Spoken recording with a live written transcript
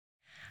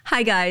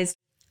Hi guys,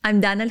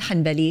 I'm Dana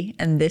Al-Hanbali,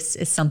 and this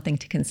is Something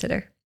to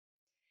Consider.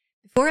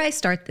 Before I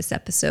start this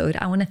episode,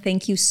 I want to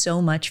thank you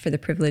so much for the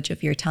privilege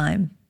of your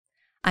time.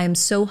 I am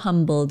so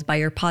humbled by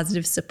your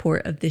positive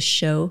support of this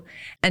show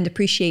and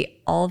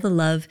appreciate all the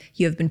love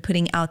you have been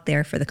putting out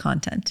there for the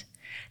content.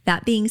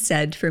 That being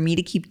said, for me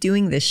to keep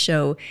doing this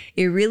show,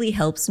 it really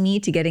helps me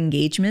to get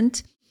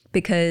engagement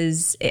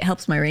because it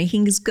helps my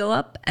rankings go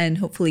up and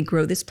hopefully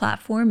grow this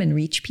platform and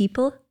reach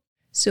people.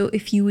 So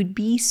if you would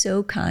be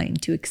so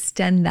kind to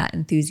extend that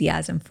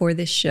enthusiasm for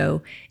this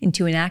show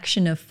into an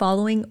action of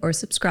following or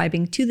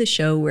subscribing to the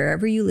show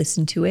wherever you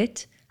listen to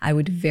it, I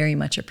would very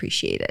much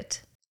appreciate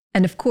it.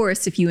 And of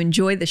course, if you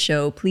enjoy the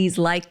show, please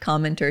like,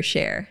 comment, or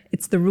share.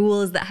 It's the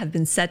rules that have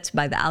been set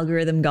by the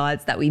algorithm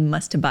gods that we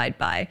must abide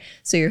by,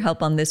 so your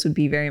help on this would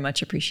be very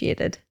much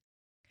appreciated.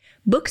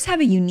 Books have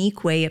a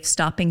unique way of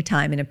stopping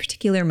time in a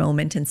particular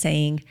moment and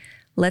saying,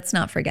 "Let's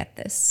not forget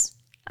this."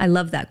 I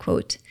love that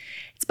quote.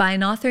 It's by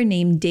an author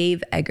named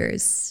Dave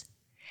Eggers.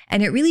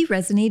 And it really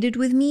resonated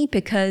with me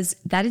because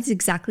that is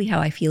exactly how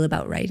I feel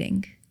about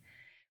writing.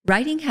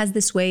 Writing has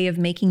this way of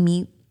making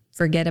me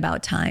forget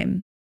about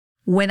time.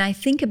 When I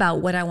think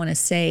about what I want to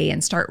say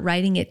and start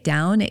writing it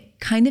down, it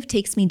kind of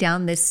takes me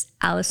down this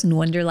Alice in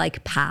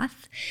Wonder-like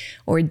path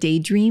or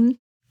daydream.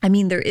 I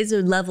mean, there is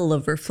a level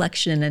of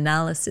reflection and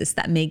analysis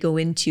that may go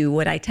into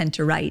what I tend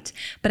to write,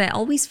 but I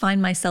always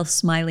find myself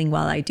smiling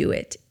while I do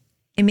it.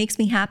 It makes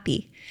me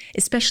happy,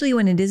 especially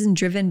when it isn't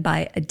driven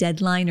by a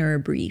deadline or a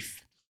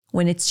brief,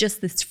 when it's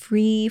just this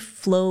free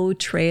flow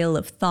trail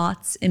of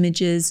thoughts,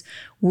 images,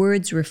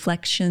 words,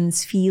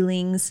 reflections,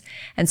 feelings,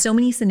 and so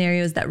many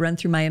scenarios that run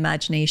through my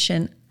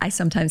imagination, I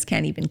sometimes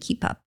can't even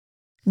keep up.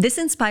 This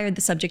inspired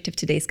the subject of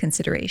today's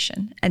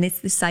consideration, and it's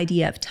this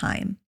idea of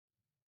time.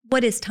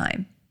 What is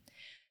time?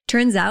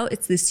 Turns out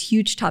it's this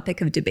huge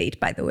topic of debate,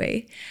 by the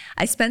way.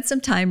 I spent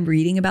some time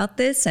reading about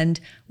this,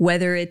 and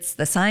whether it's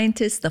the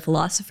scientists, the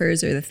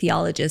philosophers, or the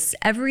theologists,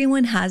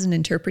 everyone has an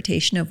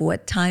interpretation of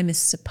what time is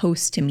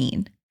supposed to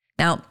mean.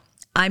 Now,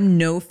 I'm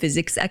no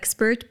physics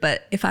expert,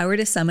 but if I were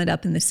to sum it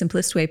up in the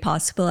simplest way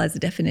possible as a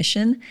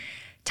definition,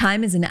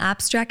 time is an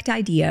abstract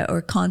idea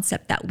or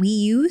concept that we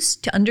use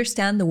to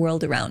understand the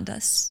world around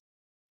us.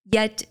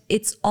 Yet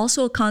it's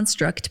also a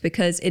construct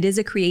because it is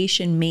a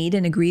creation made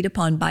and agreed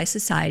upon by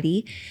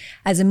society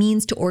as a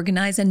means to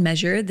organize and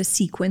measure the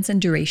sequence and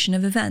duration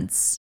of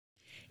events.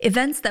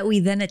 Events that we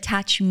then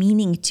attach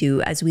meaning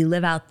to as we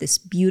live out this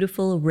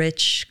beautiful,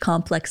 rich,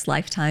 complex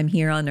lifetime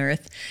here on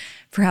Earth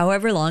for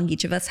however long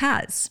each of us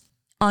has.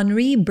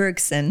 Henri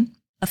Bergson,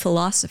 a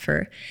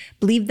philosopher,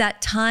 believed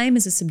that time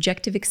is a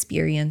subjective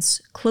experience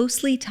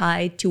closely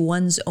tied to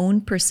one's own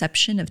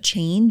perception of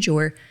change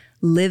or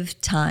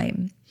lived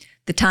time.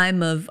 The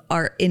time of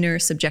our inner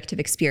subjective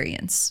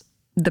experience,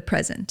 the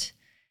present.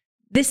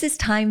 This is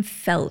time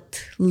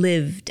felt,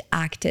 lived,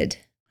 acted.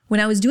 When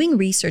I was doing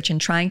research and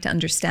trying to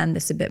understand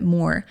this a bit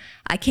more,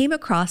 I came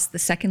across the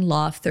second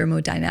law of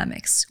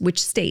thermodynamics,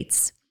 which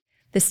states,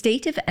 the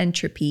state of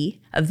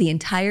entropy of the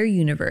entire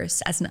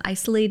universe as an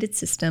isolated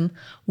system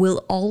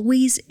will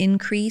always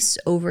increase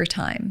over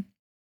time.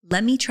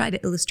 Let me try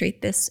to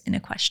illustrate this in a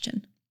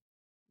question.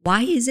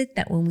 Why is it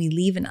that when we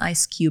leave an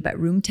ice cube at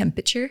room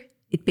temperature,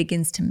 it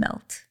begins to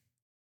melt?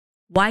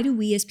 Why do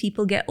we as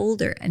people get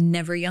older and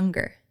never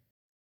younger?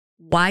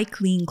 Why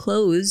clean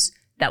clothes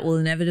that will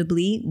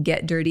inevitably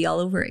get dirty all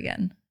over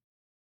again?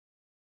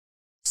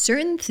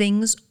 Certain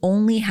things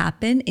only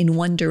happen in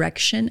one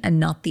direction and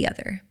not the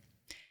other.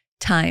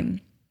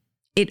 Time.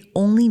 It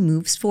only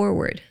moves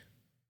forward.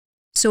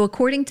 So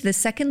according to the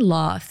second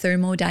law of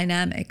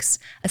thermodynamics,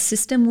 a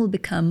system will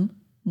become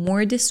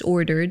more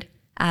disordered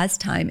as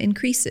time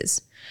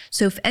increases.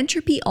 So if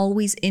entropy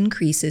always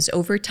increases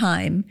over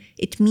time,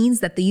 it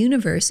means that the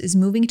universe is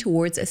moving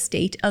towards a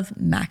state of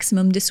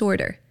maximum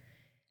disorder.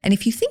 And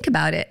if you think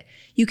about it,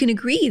 you can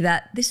agree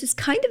that this is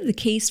kind of the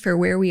case for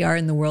where we are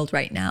in the world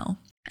right now.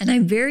 And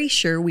I'm very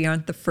sure we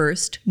aren't the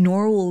first,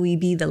 nor will we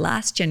be the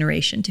last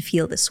generation to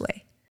feel this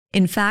way.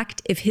 In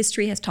fact, if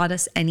history has taught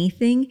us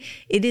anything,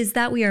 it is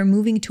that we are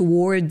moving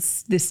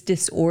towards this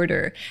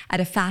disorder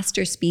at a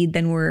faster speed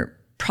than we're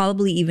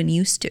probably even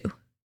used to.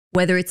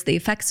 Whether it's the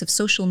effects of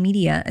social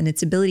media and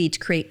its ability to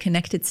create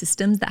connected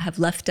systems that have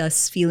left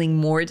us feeling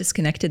more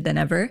disconnected than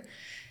ever,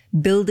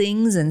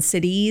 buildings and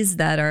cities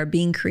that are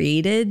being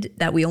created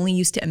that we only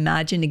used to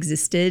imagine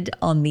existed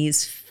on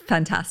these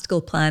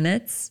fantastical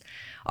planets,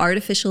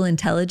 artificial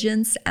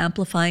intelligence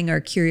amplifying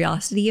our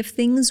curiosity of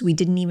things we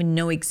didn't even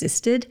know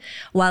existed,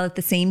 while at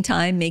the same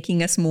time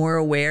making us more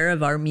aware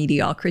of our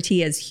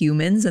mediocrity as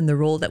humans and the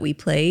role that we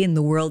play in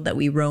the world that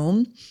we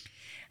roam.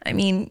 I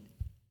mean,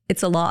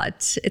 it's a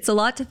lot. It's a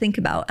lot to think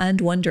about and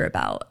wonder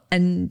about.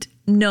 And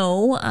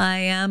no, I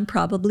am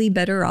probably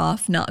better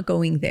off not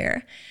going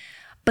there.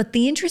 But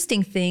the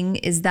interesting thing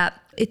is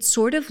that it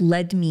sort of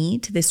led me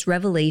to this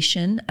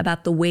revelation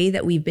about the way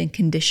that we've been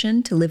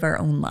conditioned to live our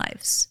own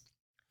lives.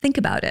 Think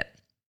about it.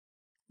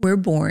 We're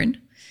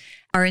born.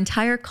 Our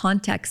entire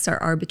contexts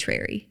are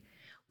arbitrary.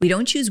 We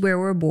don't choose where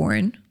we're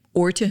born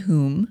or to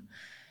whom.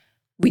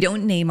 We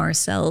don't name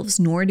ourselves,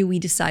 nor do we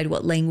decide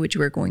what language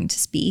we're going to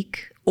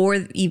speak,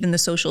 or even the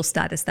social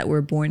status that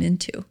we're born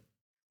into.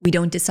 We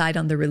don't decide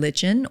on the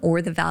religion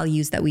or the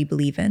values that we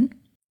believe in.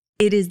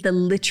 It is the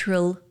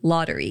literal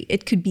lottery.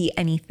 It could be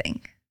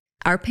anything.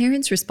 Our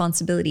parents'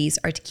 responsibilities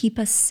are to keep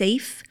us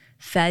safe,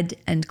 fed,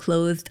 and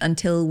clothed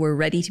until we're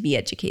ready to be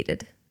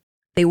educated.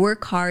 They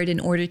work hard in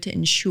order to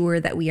ensure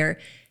that we are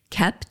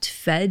kept,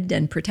 fed,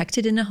 and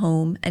protected in a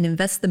home, and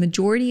invest the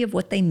majority of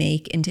what they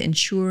make into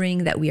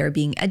ensuring that we are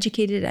being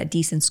educated at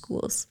decent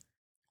schools.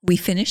 We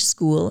finish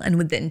school and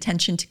with the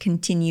intention to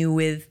continue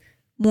with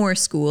more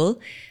school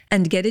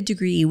and get a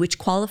degree which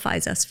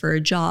qualifies us for a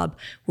job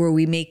where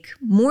we make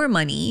more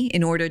money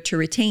in order to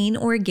retain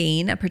or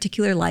gain a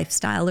particular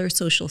lifestyle or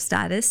social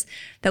status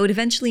that would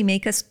eventually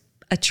make us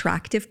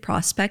attractive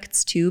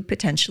prospects to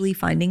potentially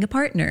finding a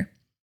partner,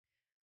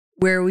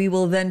 where we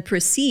will then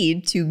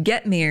proceed to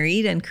get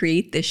married and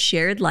create this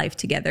shared life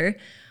together,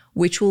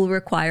 which will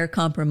require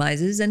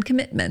compromises and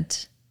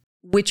commitment,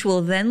 which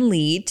will then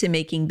lead to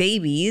making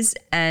babies.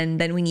 And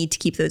then we need to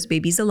keep those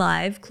babies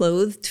alive,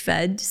 clothed,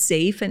 fed,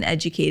 safe, and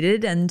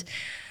educated. And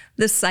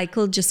the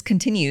cycle just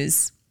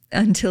continues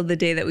until the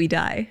day that we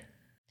die.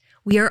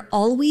 We are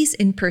always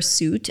in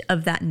pursuit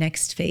of that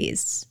next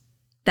phase,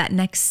 that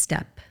next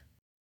step,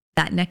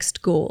 that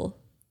next goal,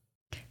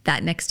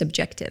 that next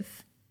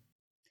objective.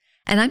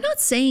 And I'm not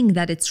saying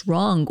that it's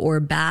wrong or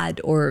bad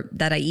or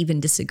that I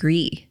even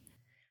disagree,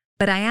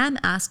 but I am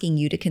asking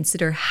you to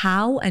consider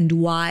how and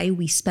why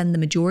we spend the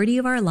majority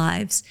of our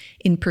lives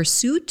in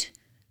pursuit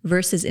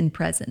versus in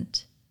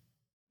present,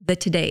 the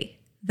today,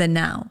 the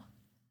now,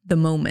 the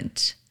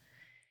moment.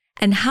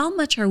 And how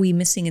much are we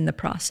missing in the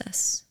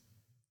process?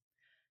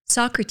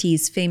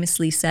 Socrates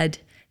famously said,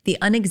 "The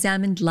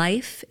unexamined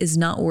life is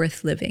not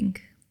worth living."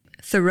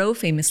 Thoreau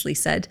famously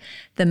said,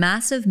 "The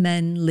mass of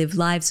men live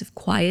lives of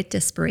quiet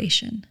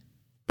desperation."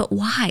 But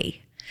why?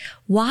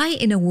 Why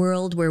in a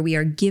world where we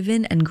are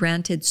given and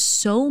granted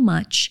so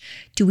much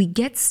do we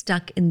get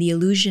stuck in the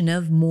illusion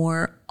of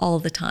more all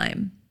the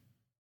time?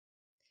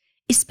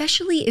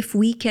 Especially if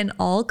we can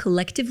all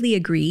collectively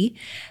agree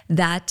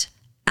that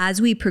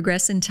as we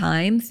progress in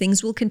time,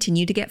 things will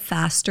continue to get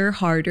faster,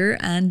 harder,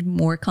 and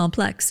more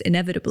complex,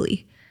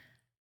 inevitably.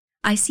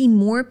 I see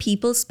more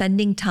people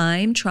spending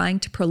time trying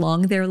to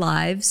prolong their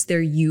lives,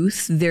 their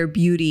youth, their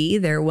beauty,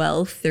 their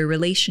wealth, their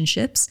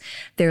relationships,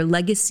 their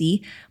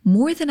legacy,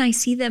 more than I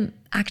see them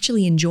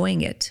actually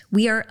enjoying it.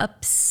 We are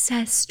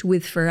obsessed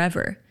with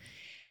forever.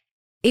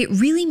 It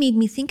really made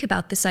me think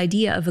about this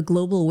idea of a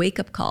global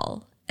wake-up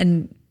call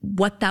and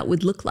what that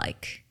would look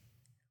like.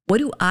 What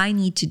do I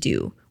need to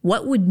do?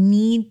 What would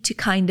need to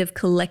kind of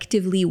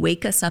collectively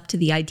wake us up to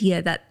the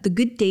idea that the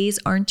good days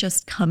aren't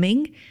just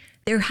coming,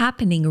 they're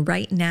happening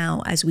right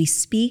now as we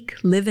speak,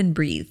 live, and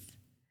breathe.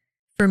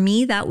 For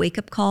me, that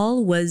wake-up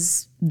call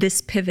was this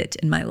pivot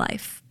in my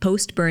life,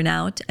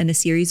 post-burnout and a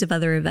series of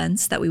other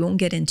events that we won't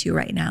get into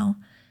right now.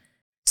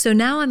 So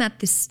now I'm at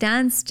this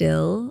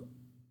standstill.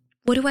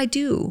 What do I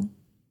do?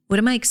 What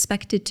am I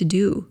expected to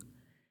do?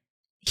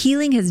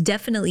 Healing has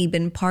definitely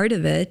been part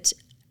of it,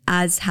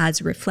 as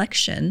has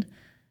reflection.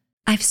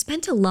 I've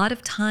spent a lot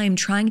of time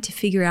trying to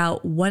figure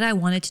out what I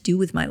wanted to do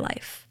with my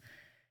life.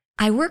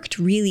 I worked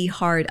really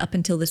hard up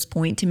until this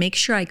point to make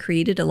sure I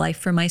created a life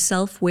for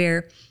myself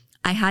where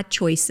I had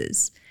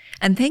choices.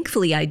 And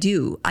thankfully I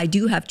do. I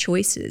do have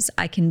choices.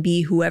 I can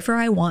be whoever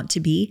I want to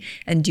be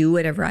and do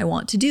whatever I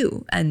want to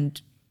do. And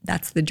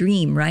that's the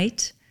dream,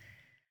 right?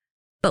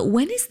 But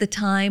when is the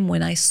time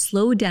when I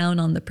slow down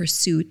on the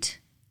pursuit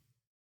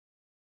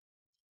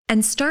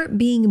and start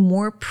being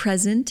more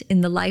present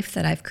in the life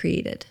that I've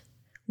created?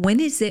 When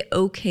is it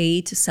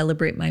okay to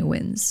celebrate my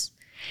wins?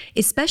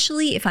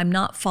 Especially if I'm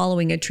not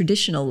following a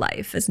traditional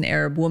life as an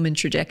Arab woman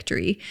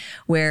trajectory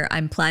where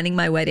I'm planning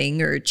my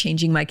wedding or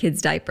changing my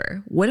kid's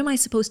diaper. What am I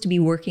supposed to be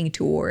working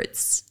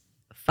towards?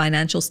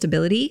 Financial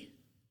stability?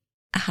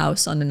 A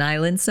house on an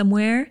island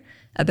somewhere?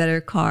 A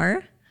better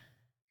car?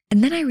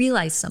 And then I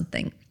realized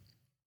something.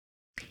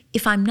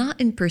 If I'm not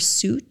in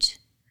pursuit,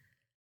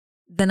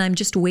 then I'm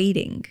just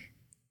waiting.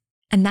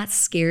 And that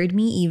scared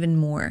me even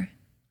more.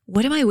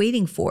 What am I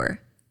waiting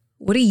for?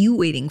 What are you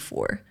waiting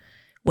for?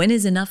 When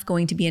is enough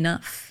going to be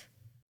enough?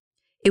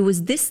 It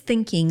was this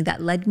thinking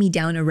that led me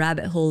down a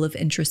rabbit hole of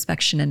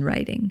introspection and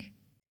writing.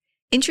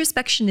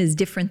 Introspection is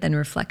different than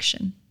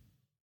reflection.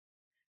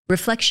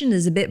 Reflection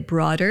is a bit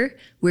broader,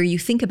 where you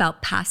think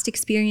about past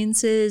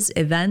experiences,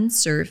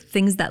 events, or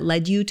things that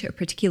led you to a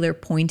particular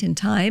point in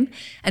time,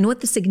 and what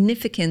the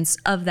significance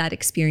of that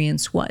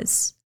experience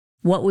was.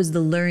 What was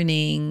the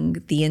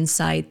learning, the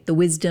insight, the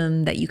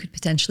wisdom that you could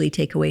potentially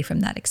take away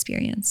from that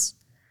experience?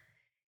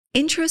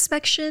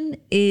 Introspection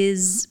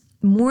is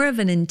more of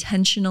an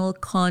intentional,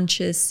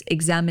 conscious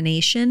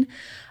examination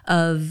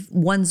of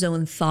one's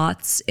own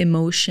thoughts,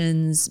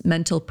 emotions,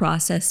 mental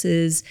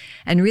processes,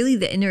 and really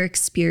the inner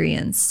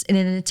experience in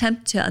an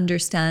attempt to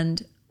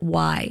understand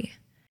why.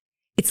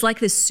 It's like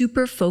this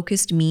super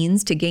focused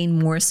means to gain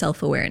more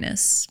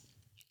self-awareness.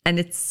 And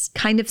it's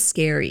kind of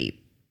scary.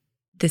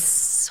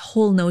 This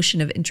whole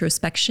notion of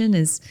introspection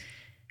is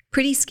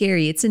pretty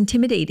scary. It's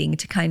intimidating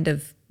to kind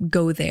of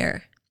go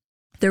there.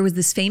 There was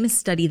this famous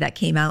study that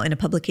came out in a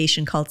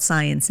publication called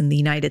Science in the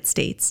United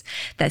States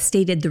that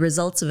stated the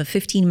results of a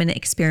 15-minute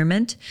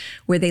experiment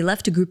where they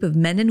left a group of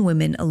men and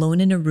women alone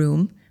in a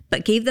room,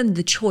 but gave them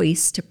the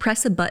choice to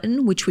press a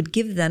button which would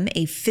give them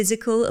a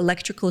physical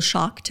electrical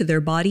shock to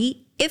their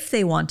body if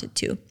they wanted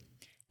to.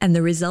 And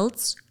the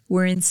results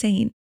were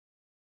insane.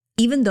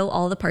 Even though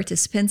all the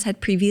participants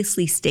had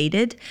previously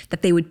stated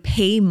that they would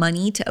pay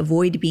money to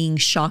avoid being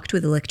shocked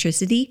with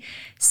electricity,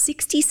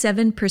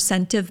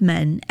 67% of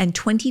men and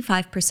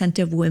 25%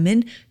 of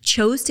women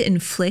chose to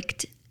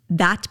inflict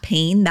that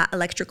pain, that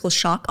electrical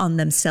shock on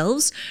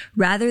themselves,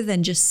 rather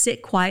than just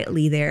sit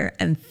quietly there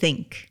and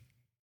think.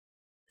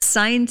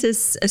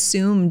 Scientists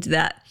assumed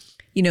that,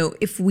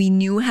 if we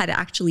knew how to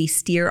actually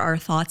steer our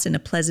thoughts in a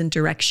pleasant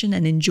direction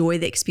and enjoy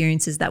the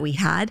experiences that we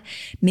had,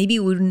 maybe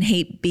we wouldn't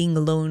hate being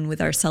alone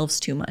with ourselves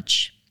too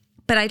much.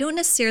 But I don't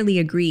necessarily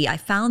agree. I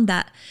found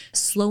that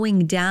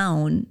slowing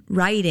down,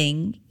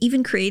 writing,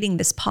 even creating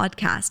this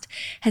podcast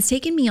has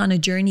taken me on a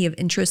journey of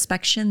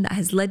introspection that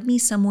has led me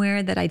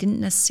somewhere that I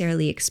didn't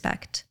necessarily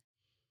expect.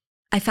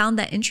 I found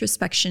that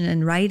introspection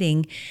and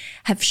writing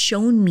have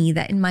shown me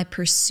that in my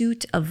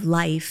pursuit of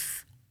life,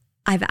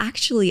 I've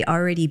actually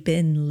already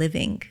been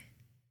living.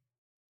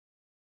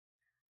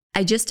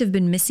 I just have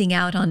been missing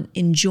out on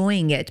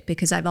enjoying it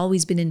because I've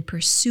always been in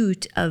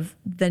pursuit of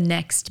the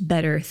next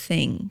better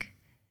thing.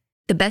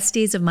 The best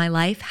days of my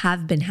life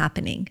have been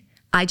happening.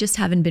 I just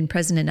haven't been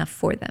present enough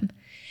for them.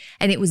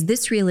 And it was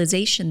this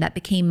realization that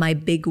became my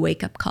big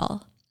wake-up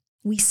call.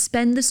 We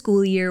spend the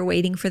school year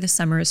waiting for the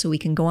summer so we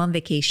can go on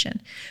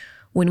vacation.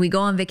 When we go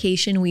on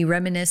vacation, we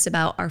reminisce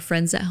about our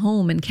friends at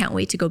home and can't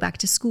wait to go back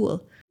to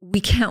school. We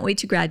can't wait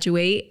to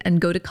graduate and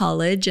go to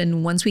college.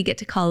 And once we get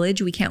to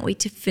college, we can't wait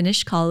to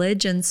finish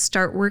college and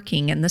start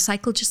working. And the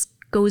cycle just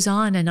goes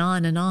on and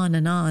on and on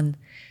and on.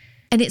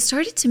 And it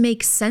started to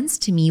make sense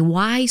to me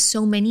why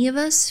so many of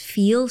us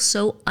feel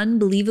so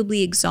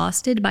unbelievably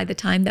exhausted by the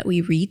time that we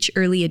reach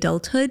early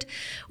adulthood,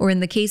 or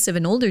in the case of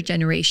an older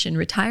generation,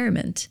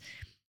 retirement.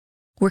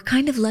 We're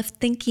kind of left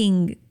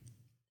thinking,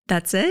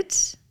 that's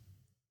it?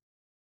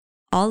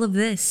 All of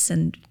this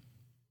and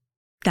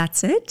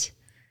that's it?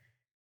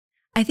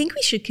 I think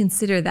we should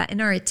consider that in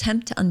our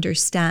attempt to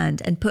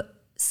understand and put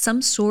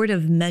some sort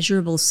of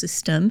measurable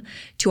system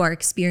to our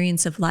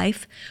experience of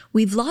life,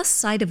 we've lost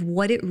sight of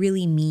what it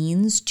really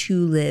means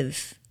to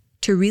live,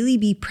 to really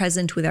be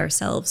present with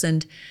ourselves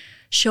and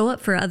show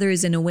up for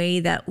others in a way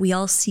that we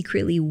all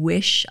secretly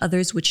wish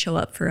others would show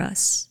up for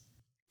us.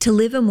 To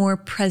live a more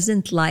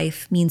present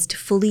life means to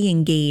fully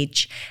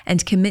engage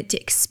and commit to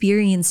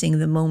experiencing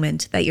the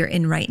moment that you're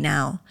in right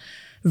now,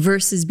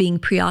 versus being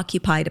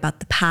preoccupied about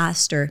the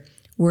past or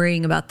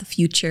worrying about the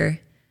future.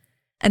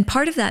 And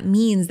part of that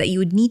means that you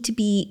would need to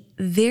be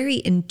very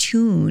in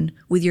tune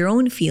with your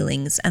own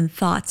feelings and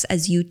thoughts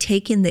as you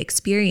take in the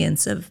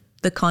experience of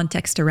the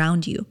context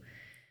around you.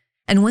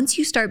 And once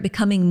you start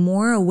becoming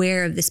more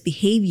aware of this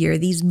behavior,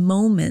 these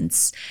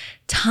moments,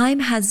 time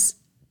has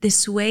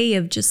this way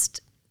of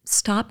just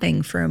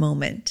stopping for a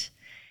moment.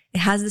 It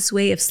has this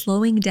way of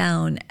slowing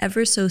down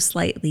ever so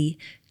slightly,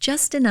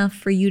 just enough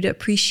for you to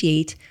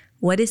appreciate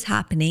what is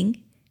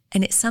happening,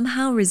 and it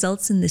somehow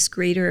results in this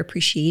greater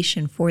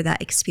appreciation for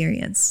that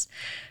experience,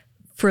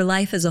 for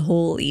life as a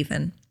whole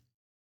even.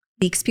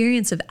 The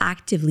experience of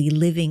actively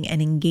living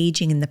and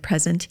engaging in the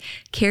present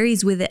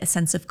carries with it a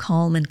sense of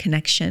calm and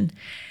connection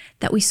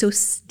that we so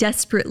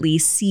desperately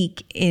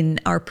seek in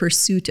our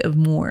pursuit of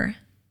more.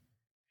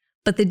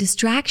 But the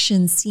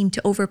distractions seem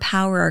to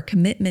overpower our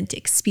commitment to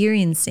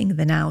experiencing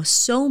the now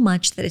so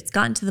much that it's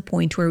gotten to the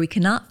point where we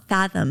cannot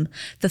fathom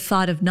the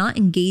thought of not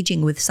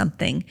engaging with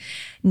something,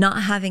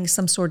 not having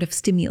some sort of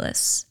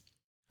stimulus.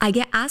 I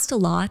get asked a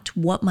lot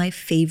what my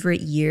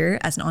favorite year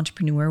as an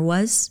entrepreneur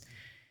was.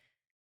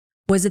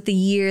 Was it the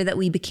year that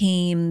we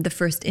became the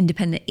first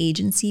independent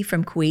agency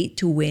from Kuwait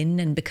to win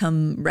and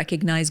become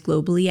recognized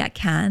globally at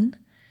Cannes?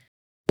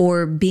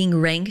 Or being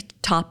ranked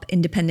top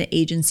independent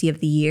agency of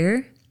the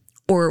year?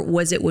 Or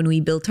was it when we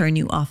built our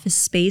new office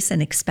space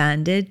and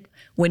expanded,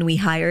 when we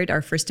hired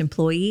our first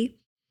employee,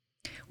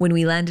 when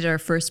we landed our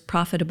first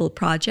profitable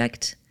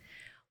project?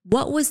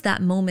 What was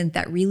that moment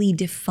that really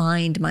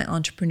defined my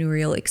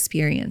entrepreneurial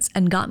experience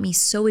and got me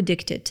so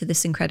addicted to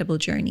this incredible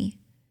journey?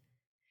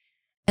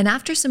 And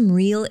after some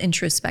real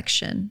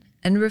introspection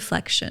and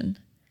reflection,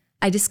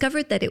 I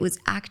discovered that it was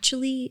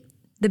actually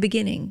the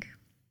beginning.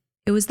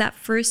 It was that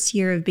first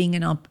year of being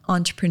an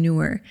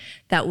entrepreneur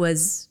that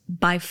was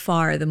by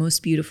far the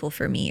most beautiful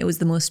for me. It was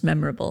the most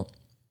memorable.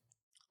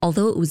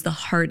 Although it was the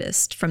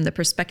hardest from the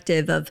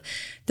perspective of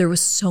there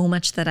was so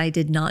much that I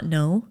did not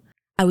know.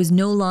 I was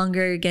no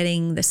longer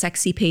getting the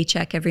sexy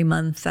paycheck every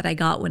month that I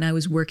got when I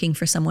was working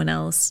for someone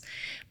else.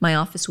 My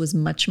office was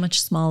much,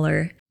 much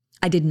smaller.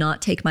 I did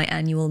not take my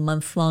annual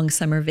month-long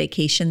summer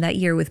vacation that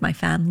year with my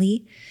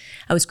family.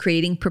 I was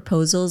creating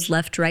proposals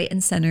left, right,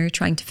 and center,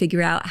 trying to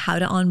figure out how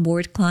to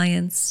onboard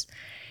clients.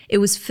 It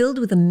was filled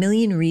with a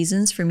million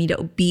reasons for me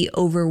to be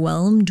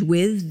overwhelmed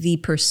with the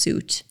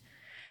pursuit.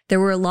 There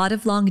were a lot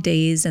of long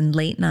days and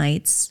late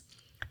nights.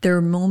 There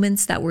were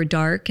moments that were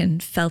dark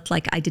and felt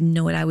like I didn't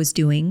know what I was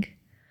doing.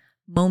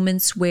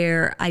 Moments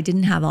where I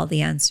didn't have all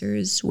the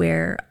answers,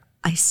 where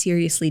I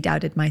seriously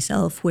doubted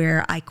myself,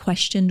 where I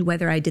questioned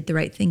whether I did the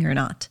right thing or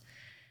not.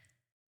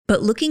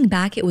 But looking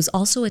back, it was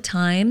also a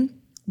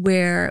time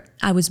where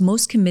I was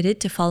most committed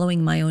to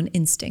following my own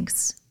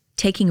instincts,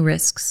 taking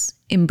risks,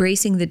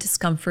 embracing the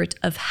discomfort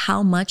of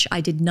how much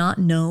I did not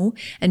know,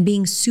 and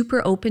being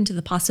super open to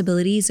the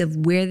possibilities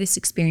of where this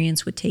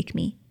experience would take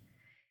me.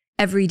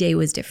 Every day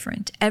was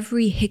different.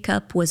 Every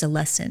hiccup was a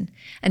lesson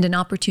and an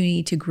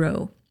opportunity to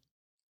grow.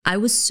 I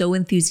was so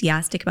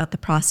enthusiastic about the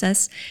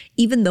process,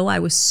 even though I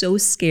was so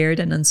scared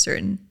and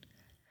uncertain.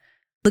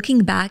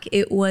 Looking back,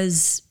 it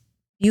was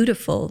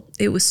beautiful.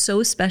 It was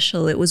so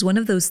special. It was one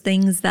of those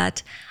things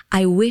that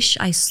I wish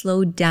I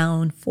slowed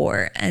down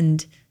for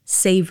and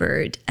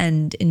savored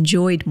and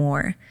enjoyed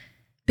more,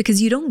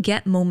 because you don't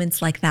get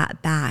moments like that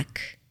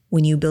back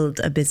when you build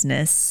a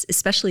business,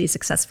 especially a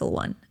successful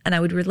one. And I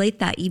would relate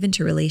that even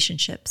to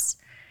relationships.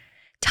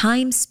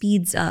 Time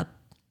speeds up.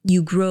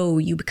 You grow,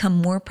 you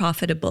become more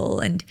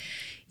profitable, and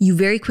you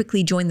very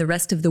quickly join the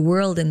rest of the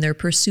world in their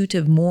pursuit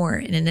of more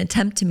in an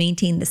attempt to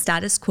maintain the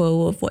status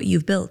quo of what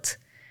you've built.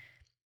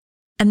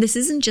 And this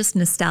isn't just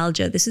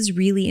nostalgia. This is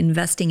really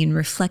investing in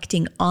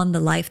reflecting on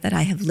the life that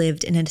I have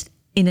lived in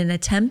an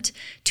attempt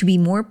to be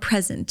more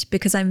present,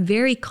 because I'm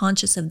very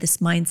conscious of this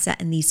mindset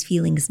and these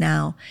feelings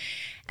now.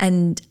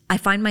 And I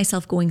find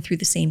myself going through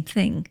the same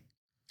thing.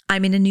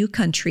 I'm in a new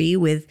country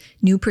with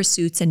new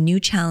pursuits and new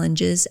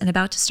challenges and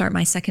about to start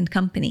my second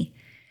company.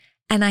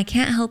 And I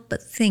can't help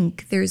but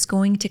think there's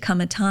going to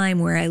come a time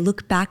where I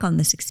look back on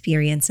this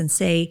experience and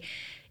say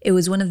it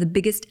was one of the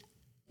biggest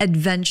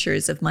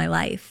adventures of my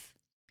life.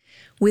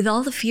 With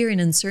all the fear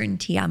and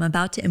uncertainty I'm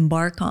about to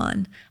embark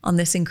on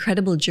this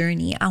incredible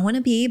journey, I want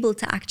to be able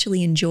to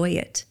actually enjoy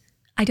it.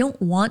 I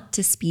don't want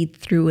to speed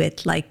through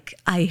it like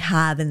I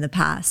have in the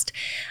past.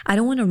 I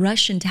don't want to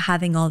rush into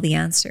having all the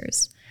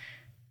answers.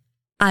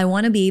 I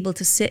want to be able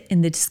to sit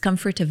in the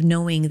discomfort of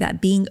knowing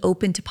that being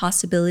open to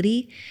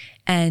possibility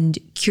and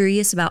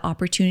curious about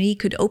opportunity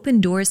could open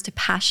doors to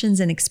passions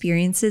and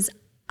experiences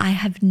I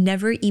have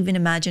never even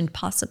imagined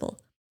possible.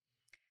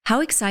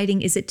 How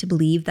exciting is it to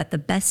believe that the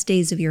best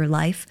days of your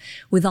life,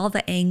 with all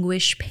the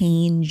anguish,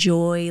 pain,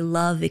 joy,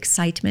 love,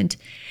 excitement,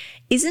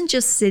 isn't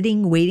just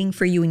sitting waiting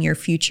for you in your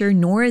future,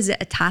 nor is it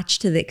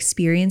attached to the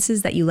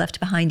experiences that you left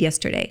behind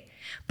yesterday,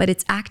 but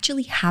it's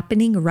actually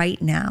happening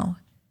right now.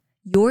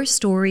 Your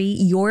story,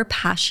 your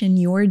passion,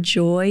 your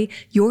joy,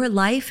 your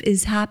life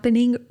is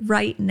happening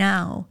right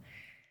now.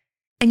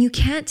 And you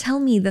can't tell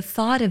me the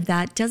thought of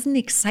that doesn't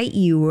excite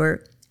you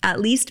or at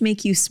least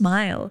make you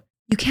smile.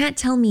 You can't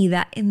tell me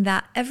that in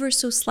that ever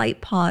so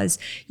slight pause,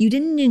 you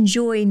didn't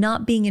enjoy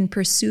not being in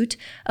pursuit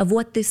of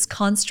what this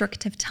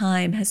construct of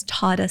time has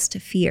taught us to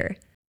fear.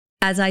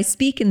 As I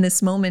speak in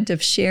this moment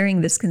of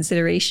sharing this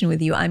consideration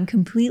with you, I'm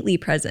completely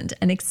present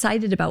and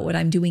excited about what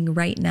I'm doing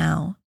right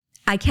now.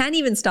 I can't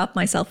even stop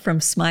myself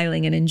from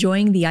smiling and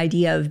enjoying the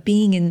idea of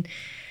being in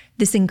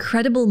this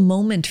incredible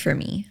moment for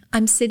me.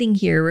 I'm sitting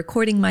here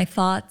recording my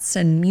thoughts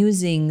and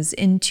musings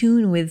in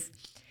tune with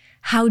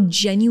how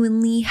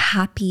genuinely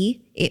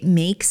happy it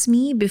makes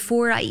me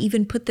before I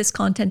even put this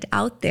content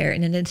out there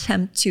in an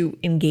attempt to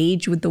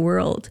engage with the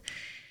world.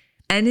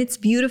 And it's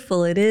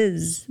beautiful, it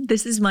is.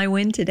 This is my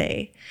win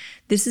today.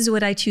 This is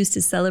what I choose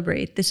to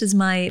celebrate. This is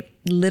my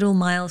little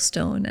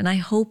milestone, and I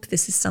hope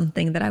this is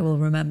something that I will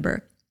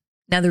remember.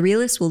 Now, the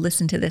realist will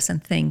listen to this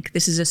and think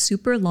this is a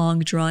super long,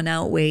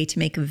 drawn-out way to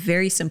make a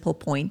very simple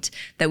point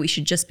that we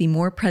should just be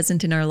more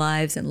present in our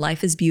lives and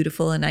life is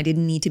beautiful and I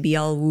didn't need to be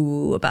all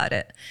woo-woo about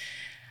it.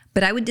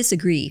 But I would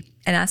disagree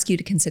and ask you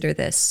to consider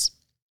this.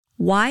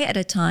 Why at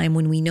a time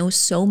when we know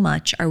so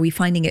much are we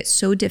finding it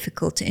so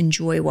difficult to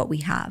enjoy what we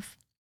have?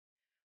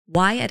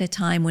 Why at a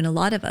time when a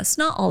lot of us,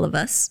 not all of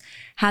us,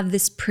 have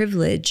this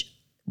privilege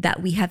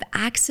that we have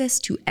access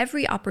to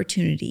every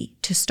opportunity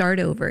to start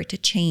over, to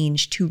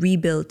change, to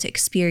rebuild, to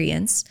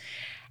experience,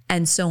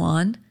 and so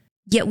on,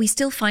 yet we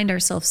still find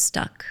ourselves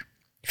stuck,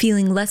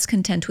 feeling less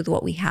content with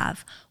what we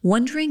have,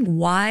 wondering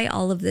why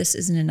all of this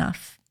isn't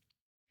enough?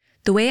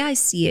 The way I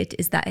see it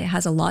is that it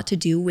has a lot to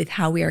do with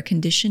how we are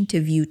conditioned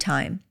to view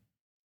time.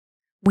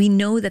 We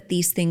know that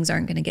these things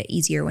aren't going to get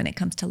easier when it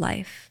comes to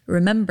life.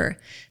 Remember,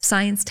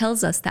 science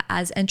tells us that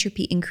as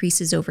entropy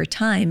increases over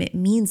time, it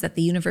means that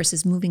the universe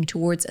is moving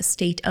towards a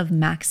state of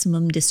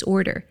maximum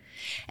disorder.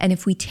 And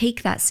if we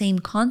take that same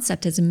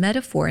concept as a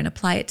metaphor and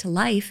apply it to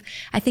life,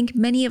 I think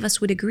many of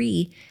us would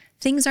agree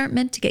things aren't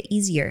meant to get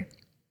easier.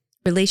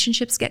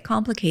 Relationships get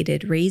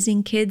complicated.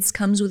 Raising kids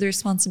comes with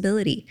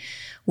responsibility.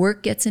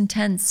 Work gets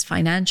intense.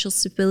 Financial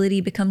stability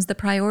becomes the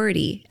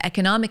priority.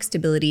 Economic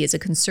stability is a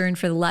concern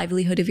for the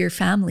livelihood of your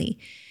family.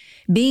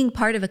 Being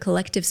part of a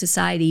collective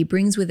society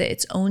brings with it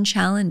its own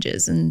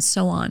challenges, and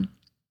so on.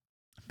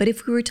 But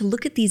if we were to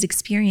look at these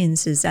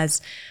experiences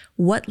as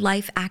what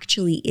life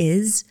actually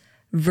is,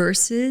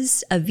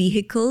 versus a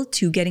vehicle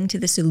to getting to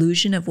this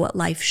illusion of what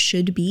life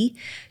should be,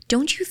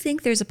 don't you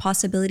think there's a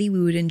possibility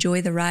we would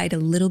enjoy the ride a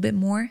little bit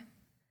more?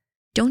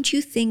 Don't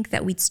you think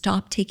that we'd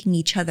stop taking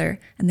each other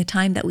and the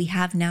time that we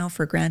have now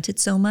for granted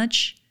so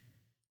much?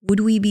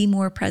 Would we be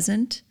more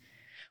present?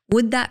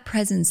 Would that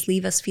presence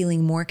leave us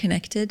feeling more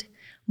connected,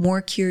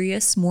 more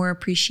curious, more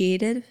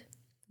appreciative,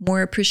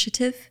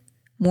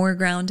 more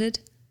grounded?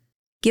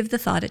 Give the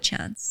thought a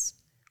chance.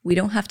 We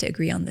don't have to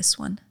agree on this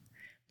one,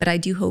 but I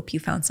do hope you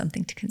found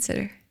something to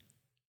consider.